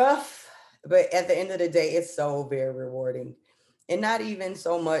can be rough, but at the end of the day, it's so very rewarding. And not even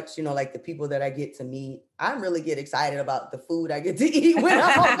so much, like the people that I get to meet. I really get excited about the food I get to eat when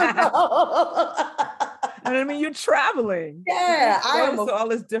I'm on the road. And I mean, you're traveling. Yeah, I am all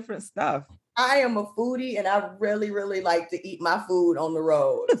this different stuff. I am a foodie and I really, really like to eat my food on the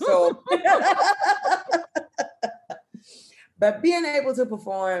road. So, but being able to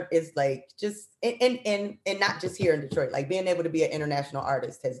perform is like just, and not just here in Detroit, like being able to be an international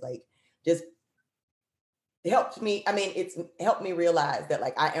artist has like just helped me. I mean, it's helped me realize that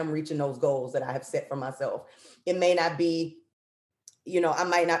like I am reaching those goals that I have set for myself. It may not be, I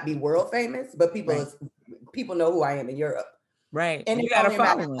might not be world famous, but people know who I am in Europe. Right. And you got a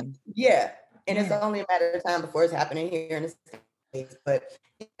following. Yeah. And it's only a matter of time before it's happening here in the States. But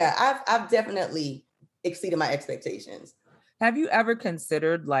yeah, I've definitely exceeded my expectations. Have you ever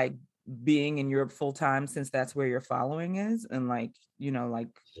considered like being in Europe full time, since that's where your following is, and like, like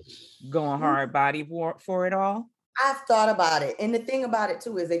going hard body for it all? I've thought about it. And the thing about it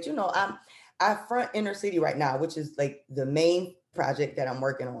too is that, I front Inner City right now, which is like the main project that I'm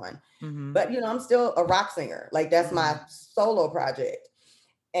working on. Mm-hmm. But, I'm still a rock singer. Like that's my solo project.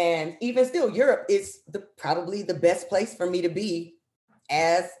 And even still, Europe is probably the best place for me to be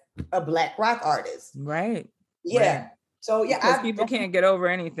as a Black rock artist. Right. Yeah. Right. So yeah, because people can't get over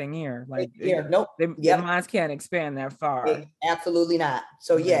anything here. Like nope. Their minds can't expand that far. Absolutely not.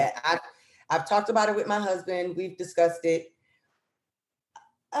 So yeah, I've talked about it with my husband. We've discussed it.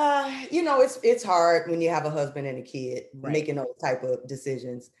 It's hard when you have a husband and a kid making those type of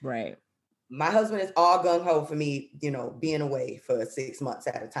decisions. Right. My husband is all gung ho for me, being away for 6 months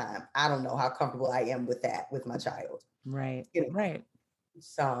at a time. I don't know how comfortable I am with that with my child. Right. Right.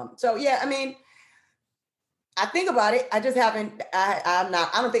 So yeah, I mean, I think about it. I just haven't. I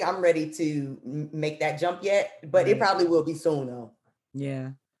don't think I'm ready to make that jump yet. But it probably will be soon, though.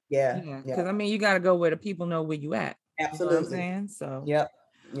 Yeah. Yeah. Because I mean, you got to go where the people know where you at. Absolutely. You know what I'm saying? So. Yep.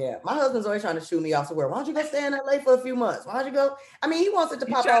 Yeah, my husband's always trying to shoot me off somewhere. Why don't you go stay in LA for a few months? Why don't you go? I mean, he wants it to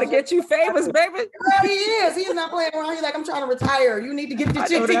pop trying off. to get you famous, baby. Well, he is. He's not playing around. He's like, I'm trying to retire. You need to get your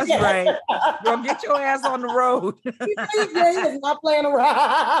shit together. That's right. Girl, get your ass on the road. He is not playing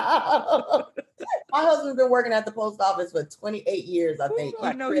around. My husband's been working at the post office for 28 years, I think.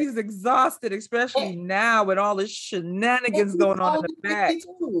 I know he's exhausted, especially now with all this shenanigans going on in the back.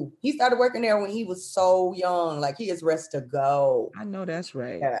 He started working there when he was so young. Like he is rest to go. I know that's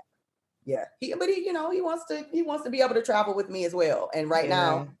right. Yeah. He wants to be able to travel with me as well. And right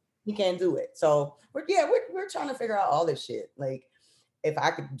now he can't do it. So we're trying to figure out all this shit. Like if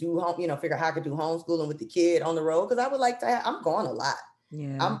I could do figure out how I could do homeschooling with the kid on the road. Cause I would like to I'm gone a lot.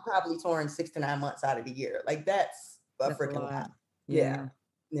 Yeah. I'm probably touring 6 to 9 months out of the year. Like that's a freaking lot. Yeah.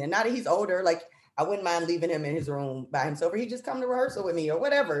 Now that he's older, like I wouldn't mind leaving him in his room by himself, or he just come to rehearsal with me or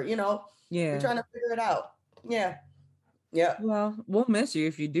whatever, Yeah. We're trying to figure it out. Yeah. Yeah. Well, we'll miss you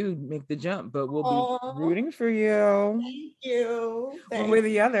if you do make the jump, but we'll be rooting for you. Thank you. One way or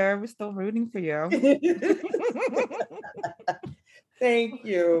the other, we're still rooting for you. Thank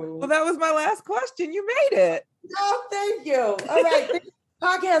you. Well, that was my last question. You made it. Oh, thank you. All right.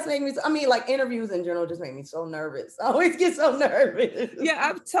 Podcasts make me, like interviews in general just make me so nervous. I always get so nervous. Yeah,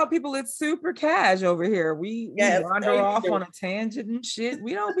 I tell people it's super cash over here. We wander off on a tangent and shit.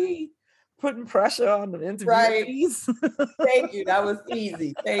 We don't be putting pressure on the interviewees. Right. Thank you. That was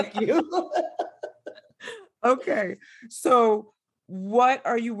easy. Thank you. Okay. So what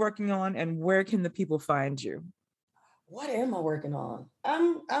are you working on and where can the people find you? What am I working on?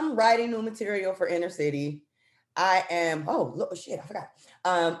 I'm writing new material for Inner City. I am, I forgot.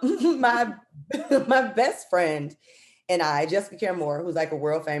 My best friend and I, Jessica Care Moore, who's like a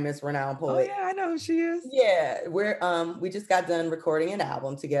world famous, renowned Oh poet. yeah, I know who she is. Yeah, we just got done recording an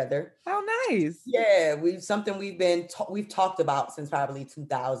album together. How nice. Yeah, we've talked about since probably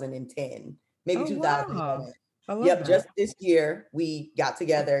 2010, maybe Oh wow. 2011. I love Yep, that. just this year we got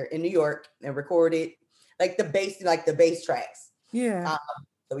together in New York and recorded like the bass tracks. Yeah. Um,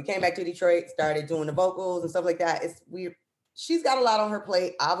 so we came back to Detroit, started doing the vocals and stuff like that. It's weird. She's got a lot on her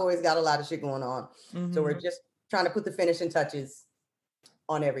plate. I've always got a lot of shit going on. So we're just trying to put the finishing touches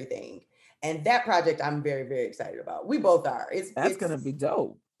on everything. And that project I'm very, very excited about. We both are. That's gonna be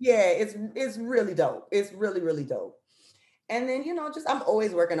dope. Yeah, it's really dope. It's really, really dope. And then, just I'm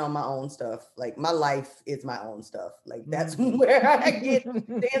always working on my own stuff. Like my life is my own stuff. Like that's where I get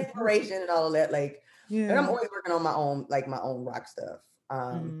the inspiration and all of that. Like, and I'm always working on my own rock stuff.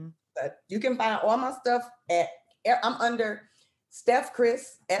 But you can find all my stuff I'm under Steph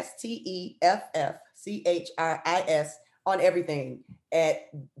Chris, STEFFCHRIS on everything at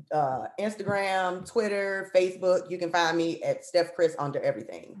Instagram, Twitter, Facebook. You can find me at Steph Chris under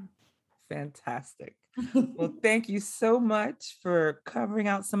everything. Fantastic. Well, thank you so much for covering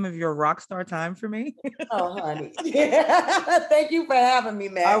out some of your rock star time for me. Oh, honey. Yeah. Thank you for having me,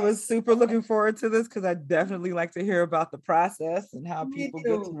 Matt. I was super looking forward to this because I definitely like to hear about the process and how people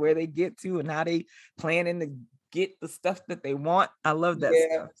get to where they get to and how they planning to get the stuff that they want. I love that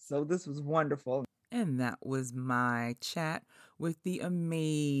stuff. So this was wonderful. And that was my chat with the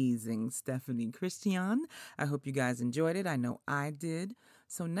amazing Stephanie Christian. I hope you guys enjoyed it. I know I did.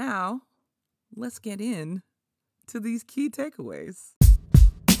 So now let's get in to these key takeaways.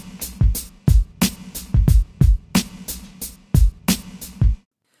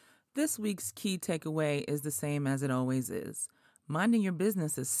 This week's key takeaway is the same as it always is. Minding your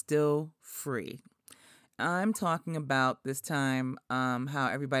business is still free. I'm talking about this time how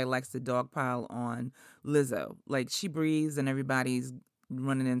everybody likes to dogpile on Lizzo. Like she breathes and everybody's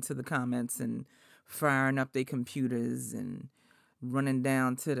running into the comments and firing up their computers and running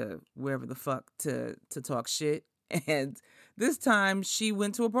down to the wherever the fuck to talk shit. And this time she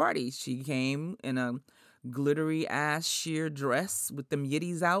went to a party. She came in a glittery ass sheer dress with them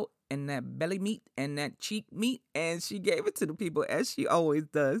yitties out and that belly meat and that cheek meat, and she gave it to the people as she always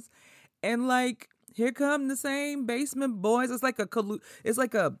does. And like, here come the same basement boys. It's like a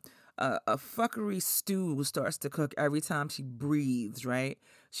fuckery stew starts to cook every time she breathes, right?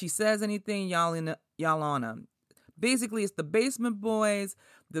 She says anything, y'all on them. Basically, it's the basement boys,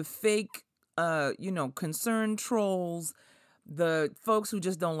 the fake, concerned trolls, the folks who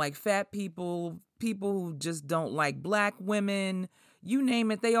just don't like fat people, people who just don't like black women, you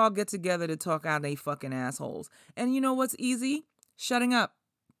name it, they all get together to talk out they fucking assholes. And you know what's easy? Shutting up.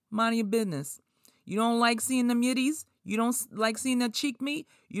 Minding your business. You don't like seeing them yitties? You don't like seeing that cheek meat?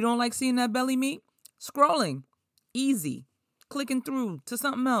 You don't like seeing that belly meat? Scrolling. Easy. Clicking through to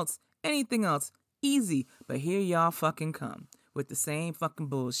something else. Anything else. Easy. But here y'all fucking come with the same fucking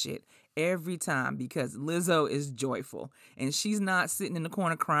bullshit every time because Lizzo is joyful. And she's not sitting in the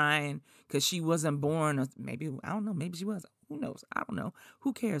corner crying because she wasn't born. Or maybe, I don't know, maybe she was. Who knows? I don't know.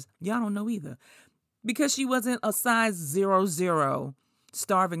 Who cares? Y'all don't know either. Because she wasn't a size 00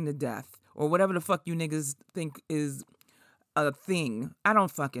 starving to death or whatever the fuck you niggas think is a thing. I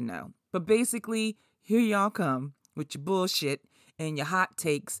don't fucking know. But basically, here y'all come with your bullshit and your hot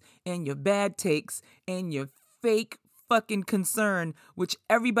takes and your bad takes and your fake fucking concern, which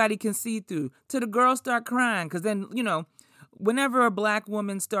everybody can see through. Till the girls start crying. Because then, whenever a black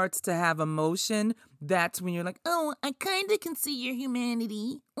woman starts to have emotion, that's when you're like, oh, I kind of can see your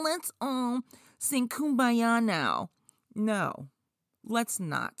humanity. Let's sing Kumbaya now. No, let's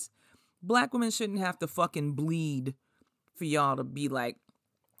not. Black women shouldn't have to fucking bleed for y'all to be like,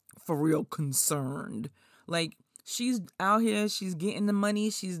 for real concerned. Like, she's out here, she's getting the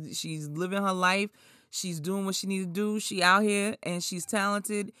money, she's living her life, she's doing what she needs to do, she out here and she's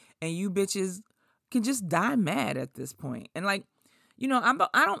talented, and you bitches can just die mad at this point. And like,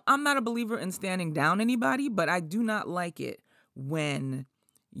 I'm not a believer in standing down anybody, but I do not like it when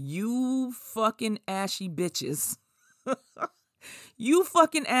you fucking ashy bitches you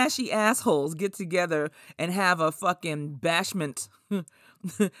fucking ashy assholes get together and have a fucking bashment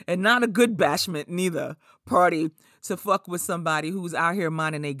and not a good bashment neither party to fuck with somebody who's out here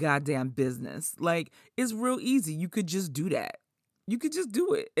minding their goddamn business. Like, it's real easy. You could just do that. You could just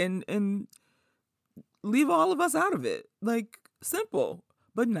do it and leave all of us out of it. Like, simple.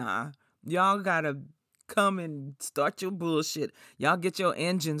 But nah, y'all gotta come and start your bullshit. Y'all get your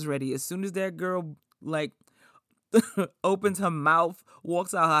engines ready. As soon as that girl, like, opens her mouth,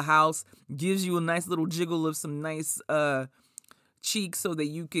 walks out her house, gives you a nice little jiggle of some nice cheeks so that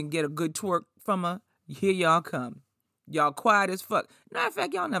you can get a good twerk from her, here y'all come. Y'all quiet as fuck. Matter of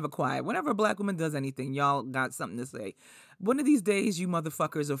fact, y'all never quiet. Whenever a black woman does anything, y'all got something to say. One of these days, you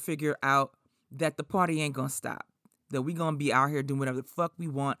motherfuckers will figure out that the party ain't gonna stop. That we gonna be out here doing whatever the fuck we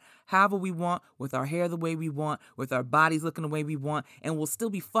want, however we want, with our hair the way we want, with our bodies looking the way we want, and we'll still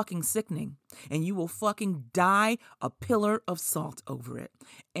be fucking sickening. And you will fucking die a pillar of salt over it.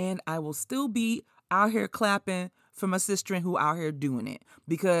 And I will still be out here clapping for my sister who out here doing it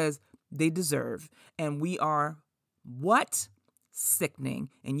because they deserve. And we are what? Sickening.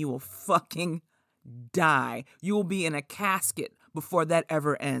 And you will fucking die. You will be in a casket before that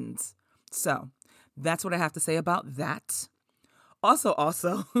ever ends. So that's what I have to say about that. Also,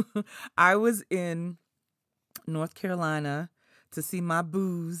 I was in North Carolina to see my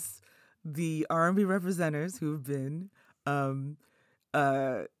boos, the R&B representatives who've been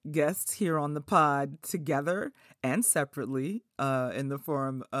guests here on the pod together and separately in the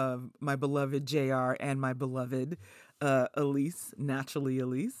form of my beloved JR and my beloved Elise, naturally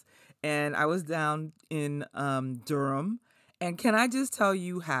Elise. And I was down in Durham. And can I just tell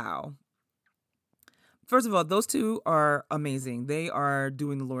you how? First of all, those two are amazing. They are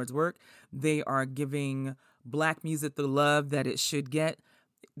doing the Lord's work. They are giving black music the love that it should get.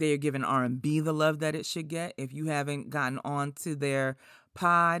 They are giving R&B the love that it should get. If you haven't gotten on to their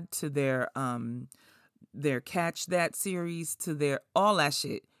pod, to their Catch That series, to their all that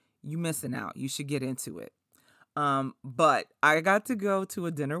shit, you missing out. You should get into it. But I got to go to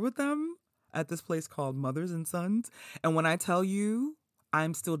a dinner with them at this place called Mothers and Sons. And when I tell you,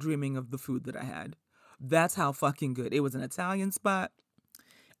 I'm still dreaming of the food that I had. That's how fucking good. It was an Italian spot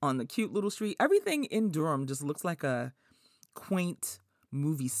on the cute little street. Everything in Durham just looks like a quaint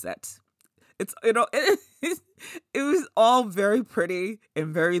movie set. It's, you know, it was all very pretty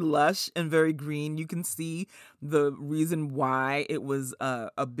and very lush and very green. You can see the reason why it was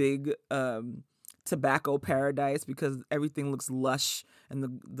a big tobacco paradise, because everything looks lush and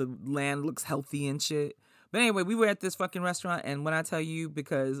the land looks healthy and shit. But anyway, we were at this fucking restaurant, and when I tell you,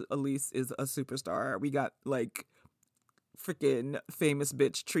 because Elise is a superstar, we got like freaking famous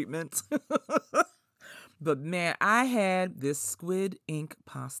bitch treatment. But man, I had this squid ink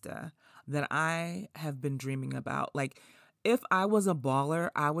pasta that I have been dreaming about. Like, if I was a baller,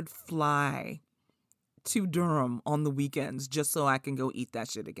 I would fly to Durham on the weekends just so I can go eat that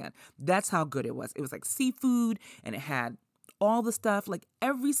shit again. That's how good it was. It was like seafood, and it had all the stuff, like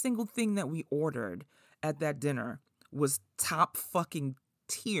every single thing that we ordered at that dinner was top fucking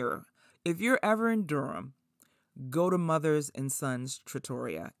tier. If you're ever in Durham, go to Mothers and Sons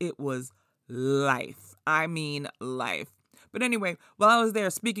Trattoria. It was life. I mean life. But anyway, while I was there,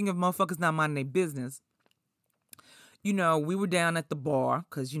 speaking of motherfuckers not minding their business, you know, we were down at the bar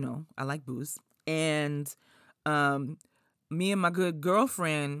because, you know, I like booze. And me and my good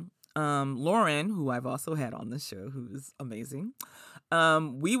girlfriend, Lauren, who I've also had on the show, who's amazing,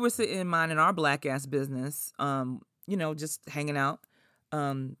 we were sitting minding our black ass business, you know, just hanging out,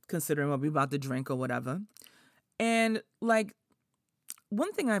 considering what we about to drink or whatever. And like,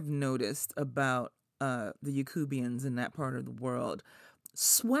 one thing I've noticed about the Yakubians in that part of the world,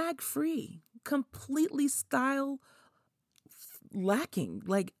 swag free, completely style lacking.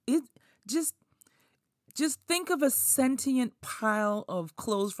 Like, it just think of a sentient pile of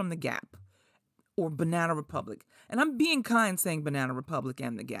clothes from the Gap or Banana Republic. And I'm being kind saying Banana Republic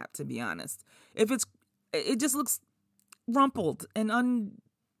and the Gap, to be honest. It just looks rumpled and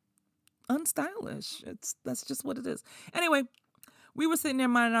unstylish. That's just what it is. Anyway, we were sitting there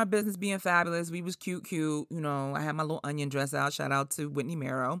minding our business, being fabulous. We was cute. You know, I had my little onion dress out. Shout out to Whitney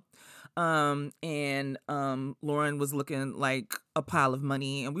Merrow. And Lauren was looking like a pile of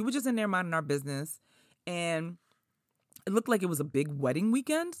money. And we were just in there minding our business. And it looked like it was a big wedding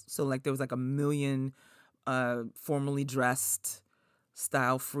weekend. So like there was like a million formally dressed,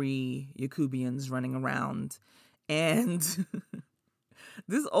 style-free Yakubians running around. And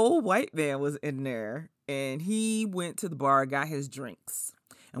this old white man was in there. And he went to the bar, got his drinks.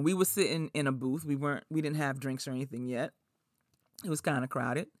 And we were sitting in a booth. We didn't have drinks or anything yet. It was kind of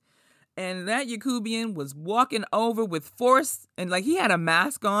crowded. And that Yakubian was walking over with force. And like, he had a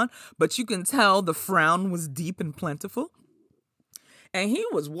mask on, but you can tell the frown was deep and plentiful. And he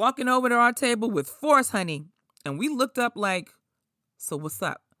was walking over to our table with force, honey. And we looked up like, so what's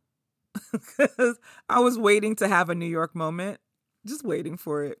up? Because I was waiting to have a New York moment. Just waiting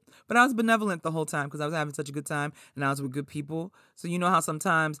for it. But I was benevolent the whole time because I was having such a good time and I was with good people. So you know how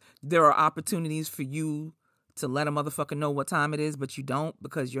sometimes there are opportunities for you to let a motherfucker know what time it is, but you don't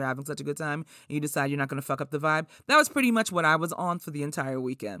because you're having such a good time and you decide you're not going to fuck up the vibe. That was pretty much what I was on for the entire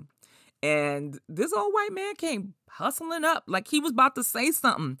weekend. And this old white man came hustling up like he was about to say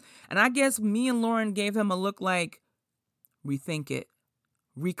something. And I guess me and Lauren gave him a look like, rethink it,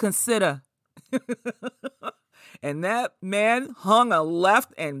 reconsider. And that man hung a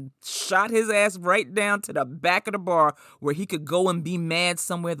left and shot his ass right down to the back of the bar where he could go and be mad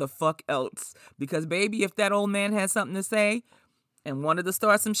somewhere the fuck else. Because, baby, if that old man had something to say and wanted to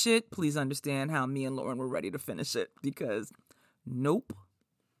start some shit, please understand how me and Lauren were ready to finish it. Because, nope,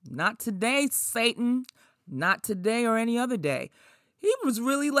 not today, Satan. Not today or any other day. He was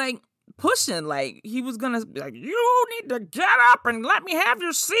really like pushing, like he was gonna be like, you need to get up and let me have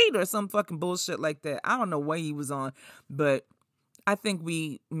your seat or some fucking bullshit like that. I don't know what he was on, but I think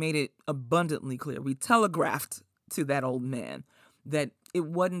we made it abundantly clear. We telegraphed to that old man that it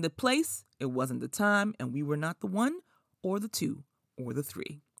wasn't the place, it wasn't the time, and we were not the one or the two or the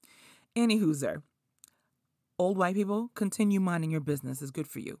three. Anywho, sir, old white people, continue minding your business. It's good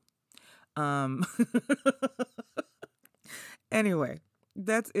for you. Anyway,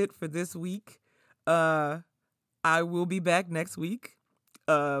 that's it for this week. I will be back next week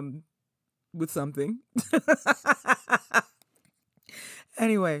with something.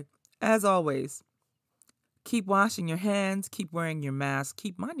 Anyway, as always, keep washing your hands, keep wearing your mask,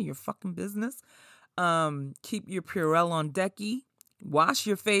 keep minding your fucking business. Keep your Purell on decky. Wash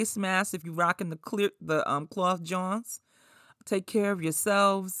your face mask if you're rocking the cloth johns. Take care of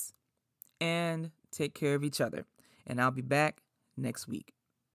yourselves and take care of each other. And I'll be back next week.